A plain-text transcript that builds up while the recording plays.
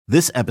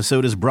This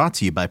episode is brought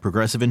to you by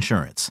Progressive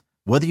Insurance.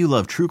 Whether you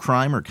love true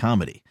crime or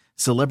comedy,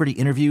 celebrity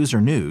interviews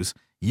or news,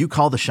 you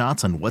call the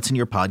shots on what's in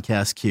your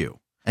podcast queue.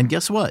 And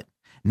guess what?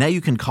 Now you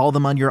can call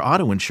them on your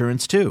auto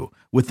insurance too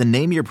with the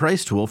Name Your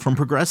Price tool from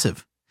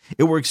Progressive.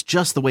 It works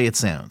just the way it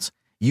sounds.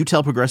 You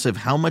tell Progressive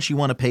how much you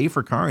want to pay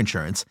for car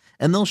insurance,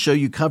 and they'll show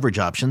you coverage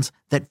options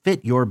that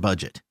fit your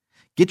budget.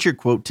 Get your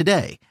quote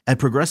today at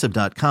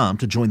Progressive.com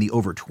to join the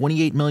over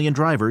 28 million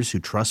drivers who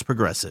trust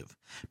Progressive.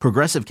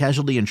 Progressive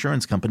Casualty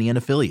Insurance Company and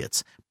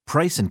Affiliates.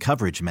 Price and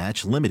coverage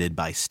match limited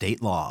by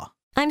state law.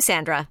 I'm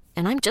Sandra,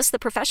 and I'm just the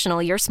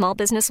professional your small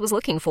business was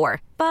looking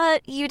for.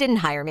 But you didn't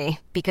hire me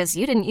because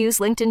you didn't use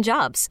LinkedIn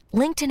Jobs.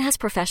 LinkedIn has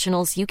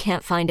professionals you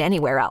can't find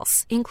anywhere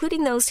else,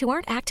 including those who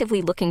aren't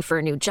actively looking for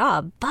a new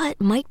job, but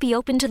might be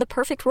open to the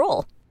perfect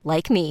role,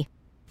 like me.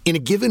 In a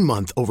given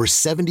month, over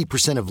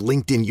 70% of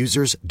LinkedIn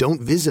users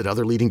don't visit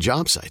other leading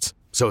job sites.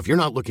 So if you're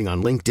not looking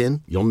on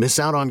LinkedIn, you'll miss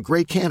out on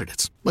great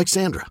candidates like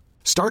Sandra.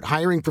 Start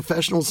hiring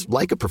professionals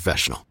like a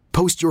professional.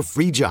 Post your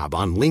free job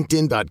on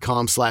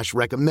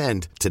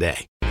linkedin.com/recommend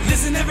today.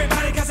 Listen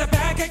everybody, 'cause I'm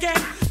back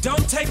again.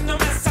 Don't take no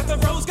mess at the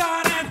Rose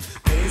Garden.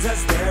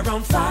 Blazers, they're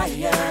on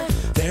fire.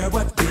 They're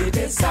what we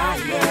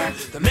desire.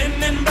 The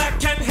men in black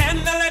can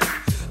handle it.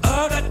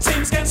 Other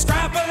teams can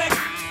scrap a lick.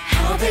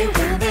 How they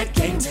win that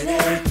game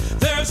today.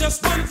 There's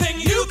just one thing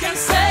you can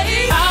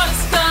say. How did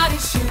Scotty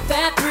shoot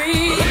that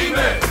three? Believe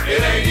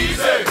it ain't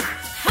easy.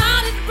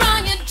 How did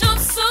Brian jump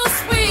so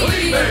sweet?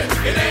 Believe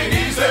it ain't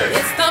easy.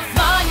 It's the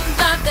flying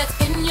dot that's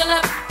in your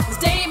lap. As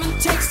Damon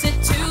takes it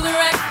to the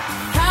rack.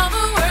 How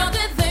the world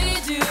did they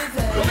do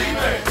that? Believe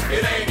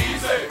it ain't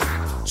easy.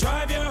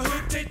 Drive your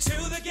hoopty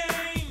to the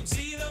game.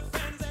 See the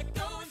fans that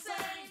go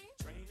insane.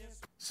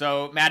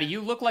 So, Maddie,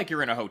 you look like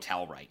you're in a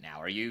hotel right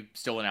now. Are you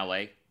still in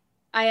LA?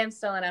 I am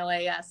still in LA,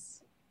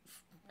 yes.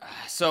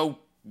 So,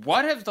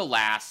 what have the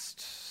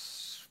last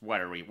what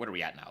are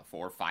we at now?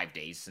 4 or 5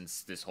 days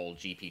since this whole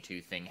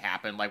GP2 thing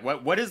happened? Like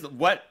what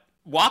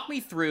walk me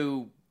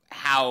through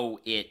how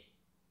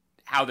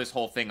this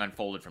whole thing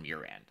unfolded from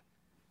your end.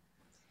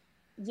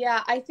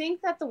 Yeah, I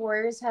think that the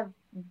Warriors have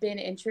been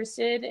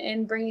interested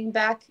in bringing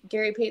back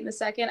Gary Payton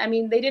II. I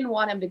mean, they didn't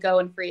want him to go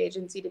in free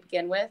agency to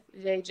begin with.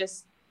 They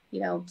just,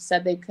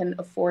 said they couldn't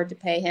afford to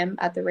pay him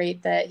at the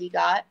rate that he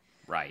got.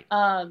 Right.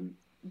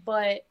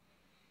 But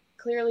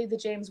clearly the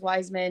James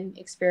Wiseman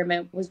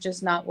experiment was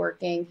just not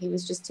working. He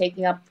was just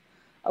taking up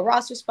a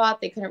roster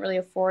spot. They couldn't really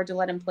afford to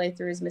let him play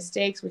through his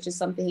mistakes, which is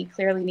something he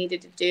clearly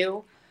needed to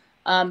do.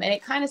 And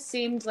it kind of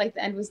seemed like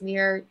the end was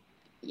near,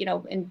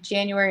 in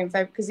January and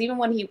February, because even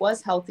when he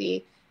was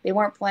healthy, they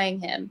weren't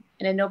playing him.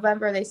 And in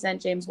November, they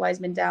sent James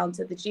Wiseman down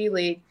to the G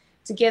League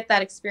to get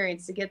that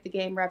experience, to get the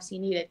game reps he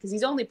needed, because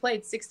he's only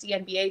played 60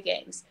 NBA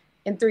games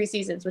in 3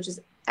 seasons, which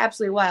is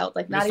absolutely wild.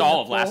 Like, not missed even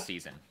all of last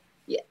season.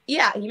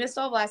 Yeah, he missed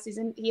all of last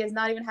season. He has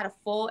not even had a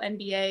full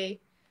NBA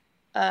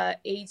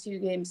 82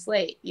 game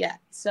slate yet.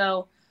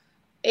 So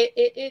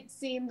it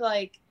seemed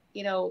like,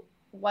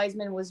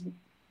 Wiseman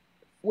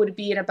would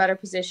be in a better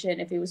position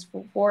if he was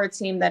for a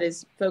team that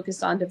is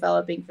focused on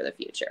developing for the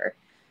future.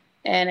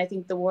 And I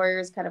think the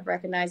Warriors kind of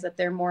recognize that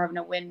they're more of in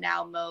a win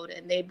now mode,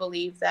 and they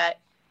believe that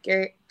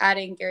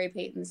adding Gary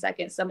Payton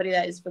II, somebody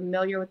that is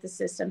familiar with the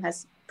system,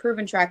 has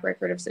proven track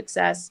record of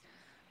success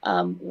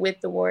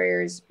with the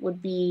Warriors,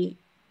 would be.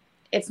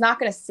 It's not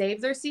going to save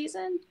their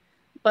season,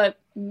 but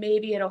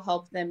maybe it'll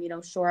help them,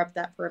 shore up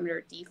that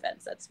perimeter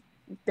defense that's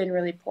been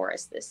really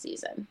porous this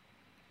season.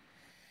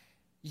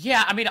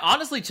 Yeah, I mean,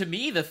 honestly, to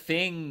me, the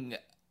thing,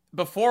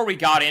 before we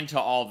got into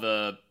all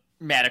the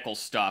medical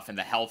stuff and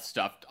the health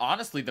stuff,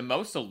 honestly, the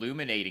most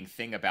illuminating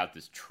thing about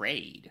this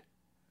trade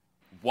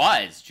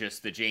was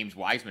just the James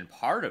Wiseman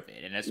part of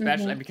it. And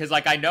especially because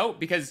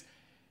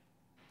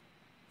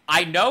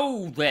I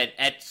know that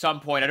at some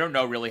point, I don't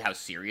know really how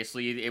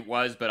seriously it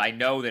was, but I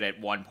know that at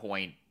one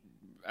point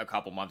a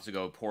couple months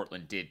ago,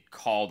 Portland did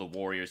call the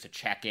Warriors to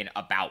check in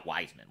about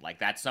Wiseman. Like,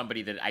 that's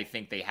somebody that I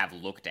think they have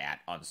looked at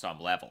on some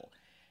level.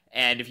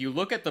 And if you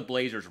look at the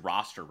Blazers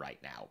roster right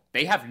now,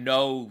 they have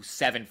no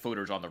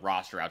 7-footers on the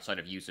roster outside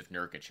of Yusuf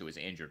Nurkic, who is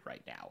injured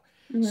right now.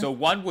 Mm-hmm. So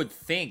one would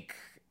think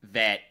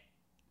that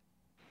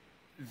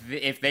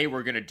if they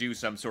were going to do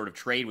some sort of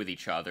trade with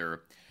each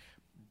other,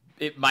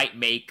 it might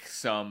make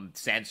some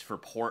sense for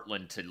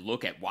Portland to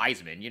look at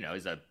Wiseman,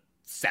 as a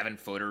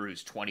 7-footer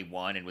who's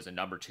 21 and was a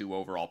number 2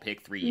 overall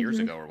pick 3 years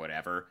ago or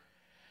whatever.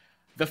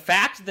 The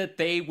fact that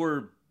they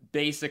were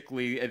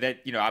basically that,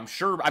 I'm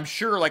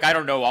sure, like, I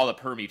don't know all the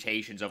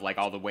permutations of like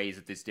all the ways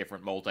that this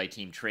different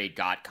multi-team trade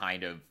got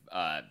kind of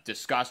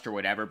discussed or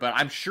whatever, but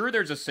I'm sure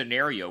there's a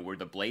scenario where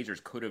the Blazers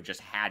could have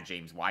just had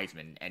James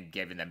Wiseman and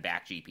given them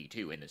back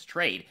GP2 in this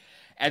trade.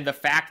 And the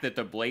fact that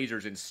the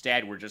Blazers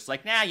instead were just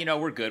like,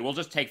 we're good. We'll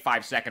just take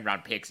 5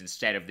 second-round picks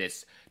instead of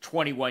this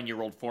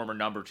 21-year-old former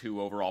number 2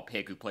 overall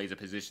pick who plays a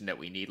position that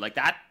we need. Like,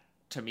 that,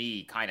 to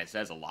me, kind of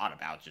says a lot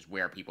about just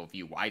where people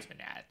view Wiseman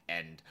at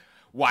and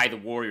why the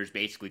Warriors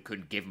basically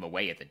couldn't give him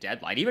away at the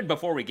deadline. Even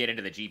before we get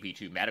into the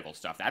GP2 medical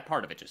stuff, that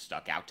part of it just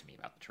stuck out to me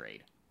about the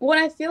trade.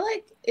 Well, I feel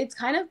like it's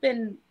kind of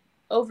been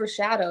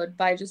overshadowed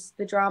by just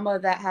the drama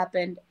that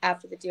happened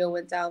after the deal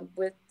went down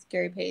with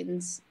Gary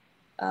Payton's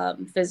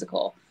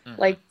physical.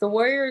 Like, the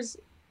Warriors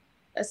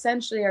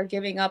essentially are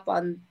giving up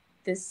on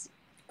this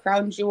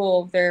crown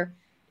jewel of their,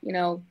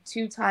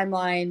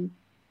 2-timeline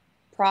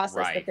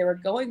process that they were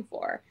going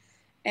for.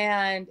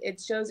 And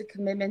it shows a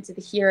commitment to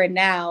the here and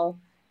now,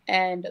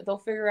 and they'll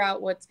figure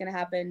out what's going to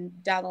happen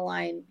down the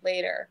line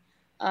later.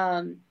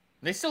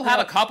 They still have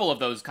a couple of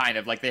those kind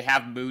of, like, they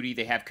have Moody,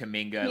 they have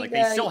Kuminga. Like,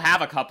 they still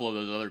have a couple of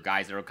those other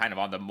guys that are kind of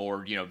on the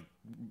more,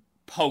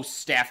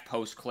 post-Steph,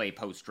 post-Clay,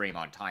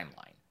 post-Draymond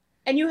timeline.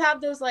 And you have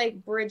those,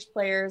 like, bridge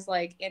players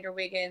like Andrew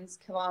Wiggins,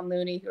 Kevon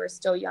Looney, who are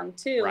still young,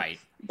 too. Right.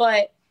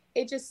 But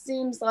it just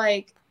seems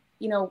like,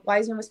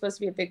 Wiseman was supposed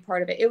to be a big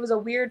part of it. It was a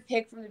weird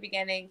pick from the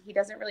beginning. He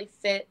doesn't really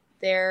fit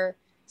their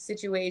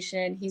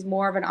situation. He's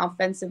more of an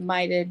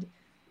offensive-minded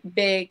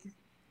big.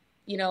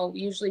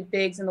 Usually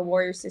bigs in the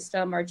Warrior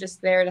system are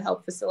just there to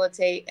help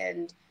facilitate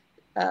and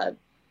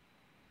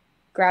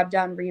grab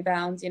down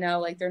rebounds.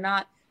 Like, they're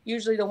not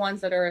usually the ones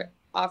that are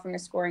offering a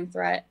scoring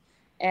threat.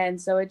 And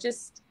so it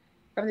just,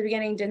 from the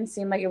beginning, didn't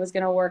seem like it was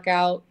going to work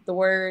out. The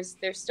Warriors,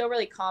 they're still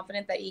really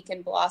confident that he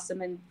can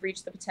blossom and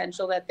reach the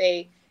potential that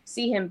they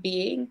see him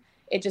being.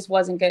 It just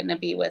wasn't going to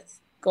be with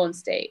Golden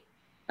State,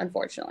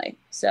 unfortunately.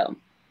 So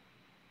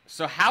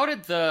how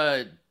did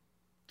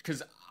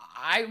because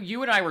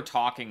you and I were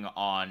talking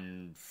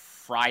on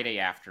Friday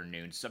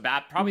afternoon, so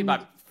probably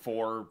about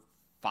 4-5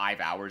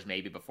 hours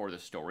maybe before the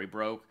story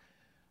broke.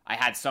 I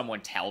had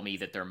someone tell me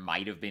that there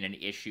might have been an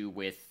issue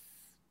with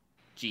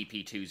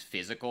GP2's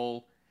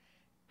physical.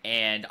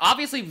 And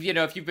obviously,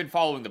 if you've been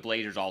following the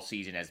Blazers all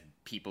season, as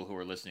people who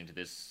are listening to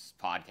this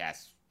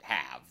podcast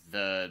have,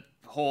 the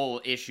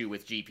whole issue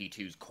with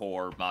GP2's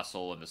core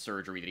muscle and the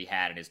surgery that he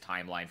had in his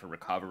timeline for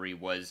recovery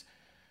was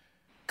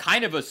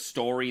kind of a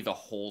story the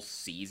whole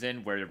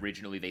season, where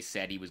originally they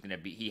said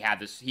he had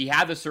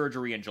the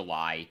surgery in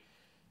July.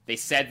 They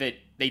said that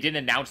they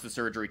didn't announce the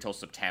surgery till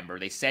September.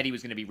 They said he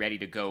was going to be ready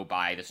to go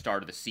by the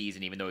start of the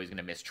season, even though he was going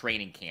to miss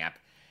training camp.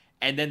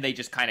 And then they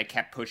just kind of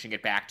kept pushing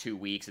it back 2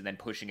 weeks, and then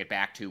pushing it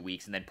back 2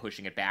 weeks, and then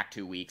pushing it back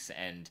 2 weeks.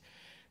 And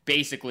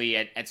basically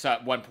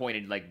at one point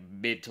in like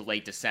mid to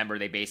late December,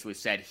 they basically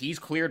said he's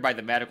cleared by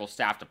the medical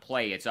staff to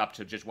play. It's up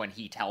to just when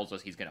he tells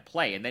us he's going to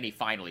play. And then he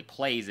finally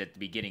plays at the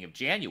beginning of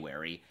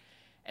January.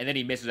 And then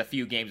he misses a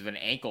few games with an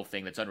ankle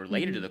thing that's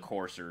unrelated to the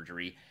core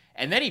surgery.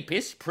 And then he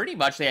missed pretty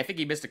much, I think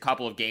he missed a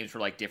couple of games for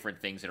like different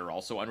things that are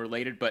also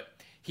unrelated, but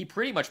he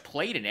pretty much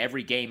played in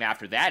every game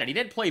after that. And he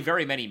didn't play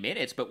very many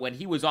minutes, but when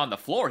he was on the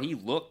floor, he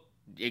looked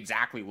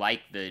exactly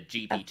like the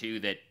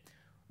GP2 that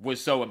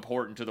was so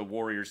important to the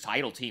Warriors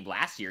title team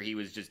last year. He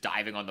was just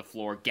diving on the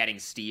floor, getting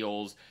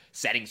steals,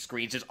 setting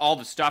screens, just all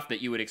the stuff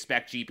that you would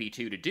expect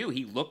GP2 to do.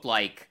 He looked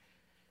like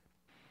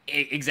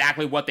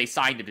exactly what they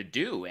signed him to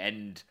do.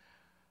 And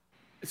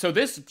so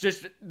this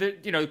just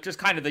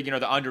kind of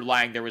the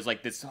underlying, there was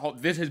like this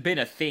has been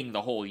a thing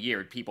the whole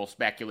year, people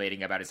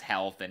speculating about his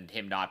health and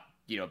him not,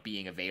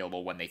 being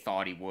available when they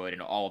thought he would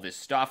and all this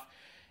stuff.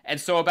 And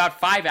so about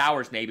 5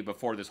 hours maybe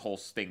before this whole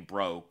thing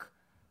broke,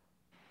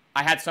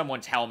 I had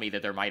someone tell me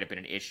that there might have been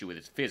an issue with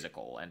his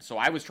physical. And so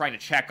I was trying to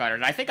check on it.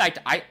 And I think I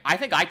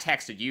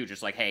texted you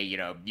just like, hey,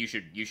 you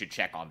should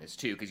check on this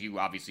too, because you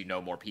obviously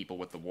know more people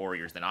with the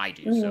Warriors than I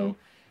do. So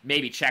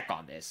maybe check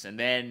on this. And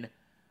then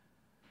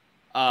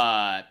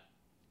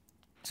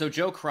so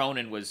Joe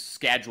Cronin was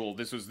scheduled.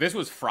 This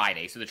was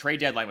Friday. So the trade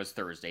deadline was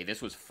Thursday. This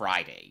was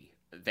Friday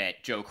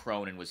that Joe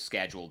Cronin was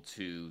scheduled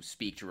to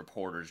speak to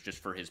reporters just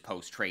for his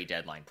post-trade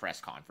deadline press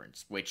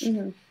conference, which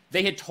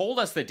they had told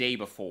us the day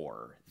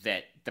before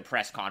that the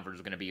press conference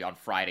was going to be on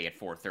Friday at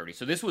 4:30.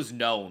 So this was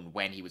known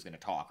when he was going to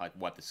talk, like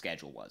what the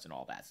schedule was and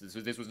all that.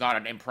 So this was not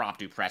an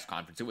impromptu press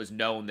conference. It was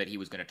known that he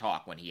was going to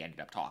talk when he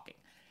ended up talking.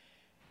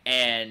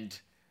 And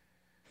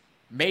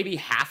maybe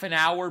half an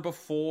hour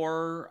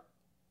before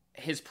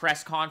his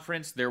press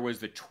conference, there was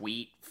the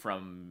tweet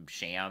from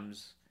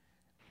Shams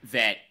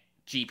that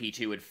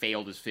GP2 had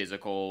failed his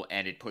physical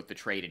and it put the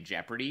trade in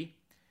jeopardy.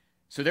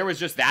 So there was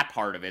just that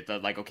part of it,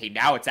 that like, okay,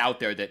 now it's out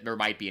there that there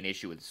might be an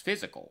issue with his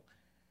physical.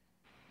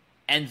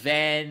 And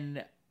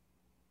then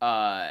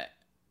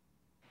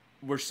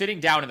we're sitting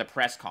down in the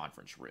press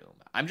conference room.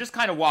 I'm just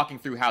kind of walking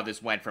through how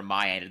this went from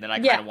my end, and then I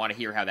kind of want to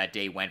hear how that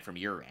day went from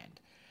your end.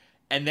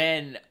 And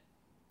then,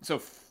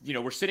 so,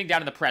 we're sitting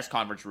down in the press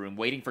conference room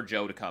waiting for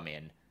Joe to come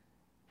in.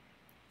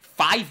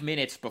 5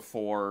 minutes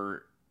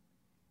before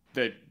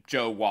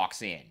Joe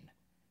walks in,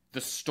 the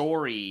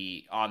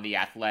story on The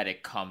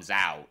Athletic comes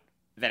out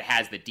that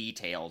has the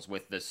details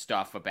with the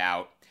stuff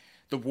about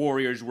the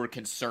Warriors were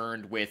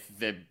concerned with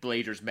the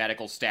Blazers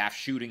medical staff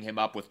shooting him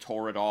up with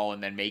Toradol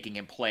and then making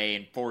him play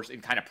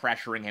and kind of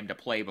pressuring him to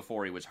play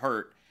before he was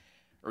hurt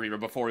or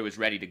before he was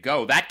ready to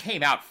go. That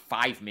came out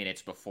 5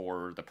 minutes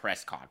before the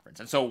press conference.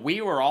 And so we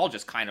were all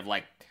just kind of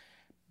like,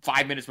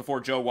 5 minutes before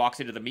Joe walks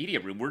into the media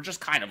room, we're just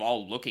kind of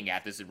all looking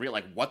at this and real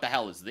like, what the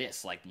hell is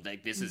this? Like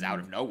this is out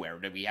of nowhere.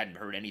 We hadn't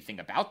heard anything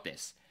about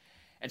this.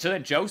 And so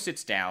then Joe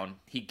sits down,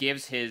 he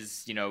gives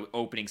his,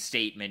 opening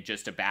statement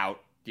just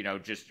about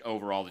just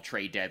overall the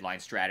trade deadline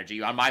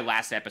strategy. On my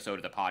last episode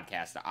of the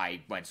podcast,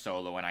 I went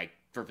solo, and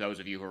for those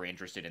of you who are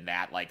interested in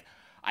that, like,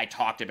 I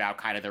talked about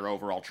kind of their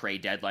overall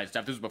trade deadline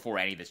stuff. This was before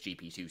any of this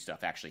GP2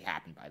 stuff actually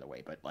happened, by the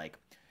way, but like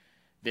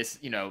this,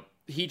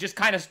 he just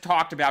kind of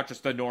talked about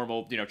just the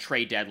normal,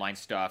 trade deadline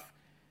stuff.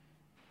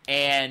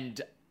 And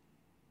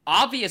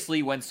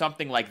obviously when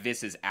something like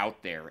this is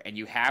out there and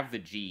you have the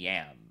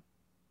GM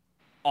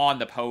on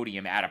the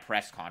podium at a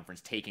press conference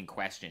taking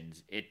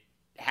questions, it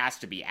has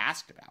to be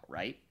asked about,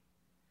 right?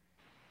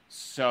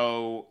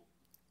 So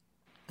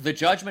the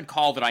judgment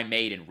call that I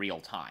made in real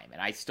time, and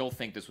I still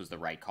think this was the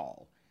right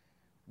call,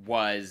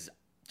 was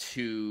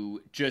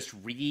to just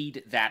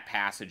read that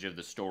passage of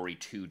the story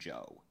to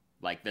Joe.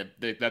 Like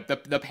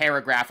the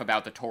paragraph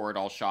about the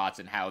Toradol shots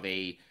and how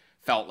they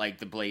felt like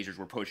the Blazers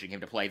were pushing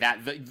him to play. That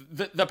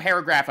the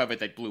paragraph of it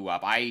that blew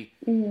up. I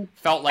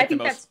felt like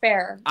that's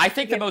fair. I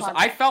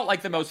felt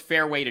like the most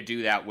fair way to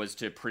do that was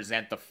to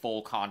present the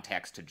full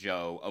context to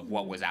Joe of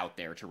what was out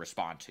there to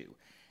respond to.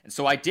 And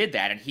so I did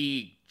that, and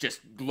he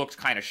just looked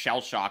kind of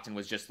shell-shocked and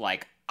was just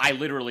like, I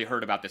literally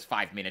heard about this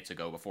 5 minutes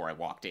ago before I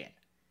walked in.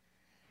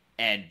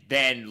 And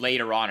then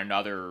later on,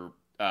 another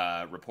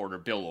reporter,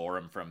 Bill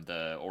Oram from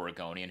the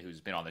Oregonian,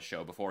 who's been on the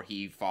show before,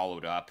 he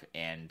followed up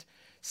and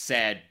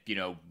said,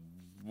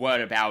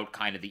 what about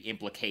kind of the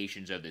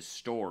implications of this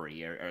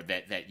story, or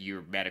that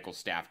your medical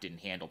staff didn't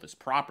handle this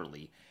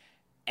properly?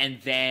 And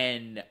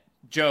then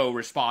Joe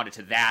responded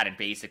to that and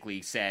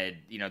basically said,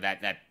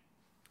 that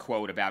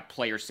quote about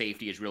player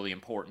safety is really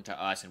important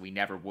to us, and we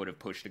never would have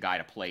pushed a guy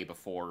to play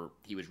before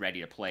he was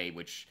ready to play,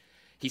 which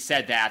he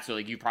said that. So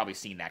like, you've probably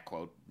seen that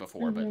quote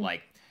before, but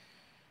like,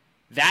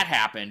 that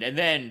happened, and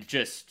then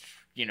just,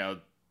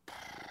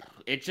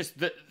 it just,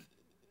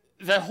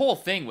 the whole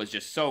thing was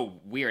just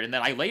so weird. And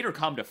then I later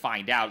come to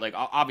find out, like,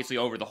 obviously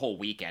over the whole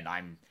weekend,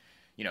 I'm,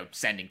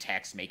 sending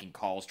texts, making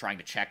calls, trying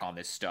to check on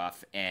this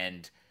stuff,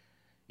 and,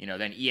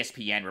 then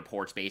ESPN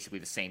reports basically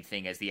the same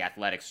thing as the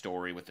Athletic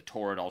story with the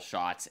Toradol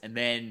shots, and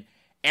then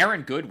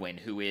Aaron Goodwin,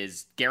 who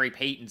is Gary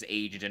Payton's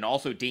agent and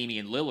also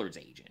Damian Lillard's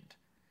agent,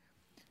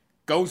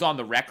 goes on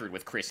the record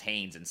with Chris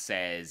Haynes and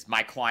says,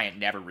 my client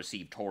never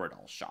received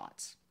Toradol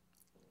shots.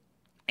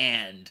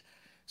 And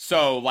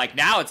so, like,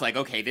 now it's like,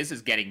 okay, this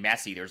is getting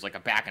messy. There's, like, a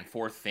back and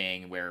forth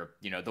thing where,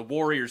 the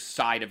Warriors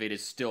side of it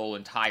is still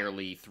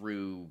entirely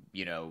through,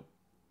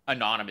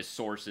 anonymous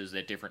sources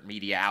at different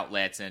media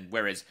outlets, and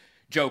whereas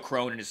Joe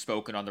Cronin has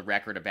spoken on the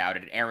record about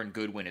it, and Aaron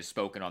Goodwin has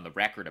spoken on the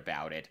record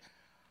about it.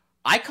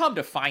 I come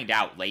to find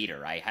out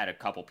later, I had a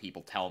couple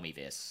people tell me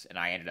this, and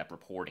I ended up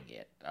reporting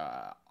it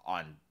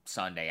on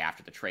Sunday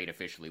after the trade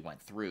officially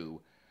went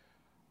through.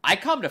 I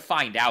come to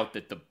find out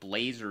that the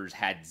Blazers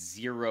had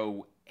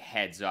zero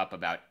heads up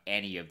about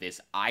any of this,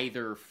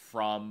 either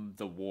from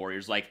the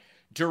Warriors, like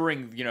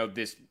during,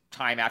 this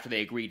time after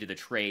they agreed to the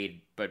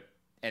trade, but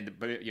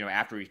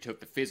after he took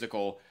the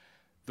physical,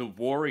 the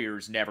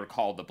Warriors never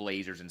called the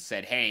Blazers and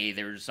said, hey,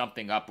 there's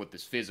something up with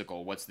this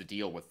physical, what's the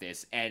deal with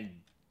this? And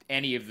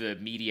any of the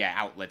media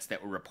outlets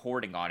that were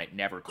reporting on it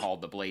never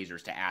called the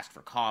Blazers to ask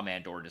for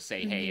comment or to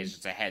say, hey, it's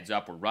just a heads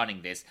up, we're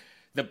running this.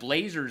 The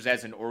Blazers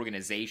as an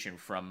organization,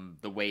 from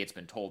the way it's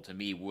been told to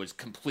me, was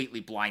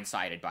completely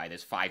blindsided by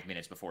this 5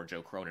 minutes before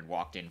Joe Cronin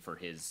walked in for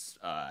his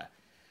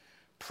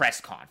press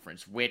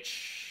conference,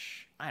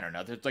 which, I don't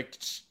know, like,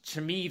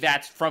 to me,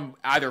 that's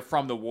either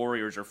from the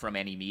Warriors or from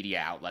any media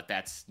outlet.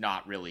 That's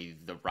not really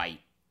the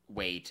right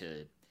way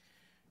to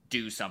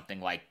do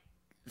something like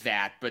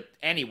that. But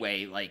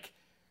anyway, like,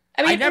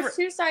 there's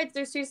two sides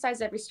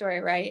to every story,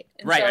 right?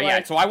 And right, so, yeah.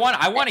 like, so I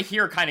want to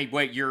hear kind of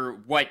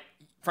what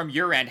from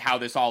your end, how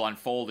this all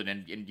unfolded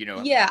and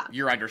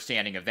your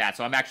understanding of that.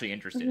 So I'm actually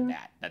interested in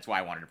that. That's why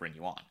I wanted to bring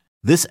you on.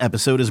 This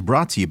episode is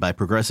brought to you by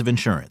Progressive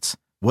Insurance.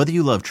 Whether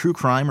you love true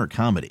crime or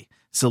comedy,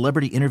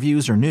 celebrity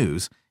interviews or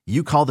news,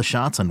 you call the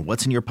shots on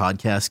what's in your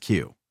podcast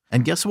queue.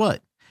 And guess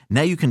what?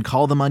 Now you can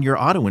call them on your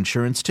auto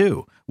insurance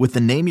too, with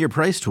the Name Your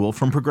Price tool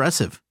from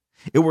Progressive.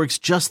 It works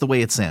just the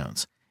way it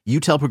sounds. You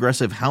tell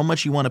Progressive how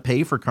much you want to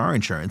pay for car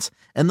insurance,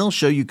 and they'll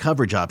show you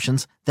coverage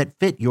options that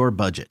fit your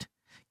budget.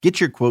 Get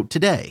your quote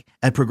today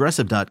at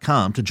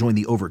Progressive.com to join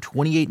the over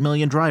 28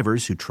 million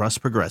drivers who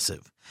trust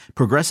Progressive.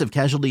 Progressive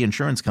Casualty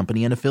Insurance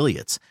Company and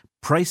Affiliates.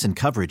 Price and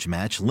coverage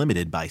match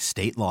limited by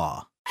state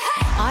law.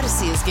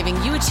 Odyssey is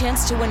giving you a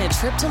chance to win a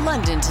trip to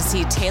London to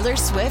see Taylor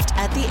Swift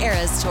at the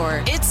Eras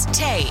Tour. It's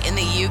Tay in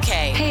the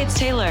UK. Hey, it's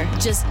Taylor.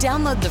 Just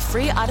download the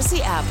free Odyssey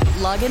app,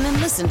 log in and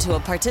listen to a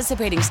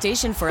participating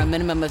station for a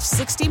minimum of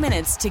 60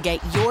 minutes to get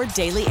your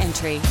daily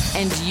entry.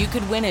 And you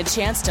could win a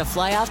chance to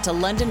fly off to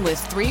London with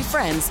 3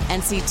 friends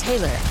and see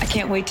Taylor. I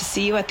can't wait to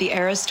see you at the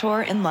Eras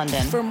Tour in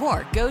London. For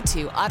more, go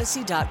to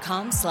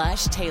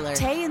odyssey.com/Taylor.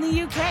 Tay in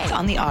the UK. It's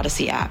on the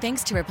Odyssey app.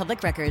 Thanks to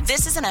Republic Records.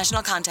 This is a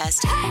national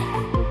contest.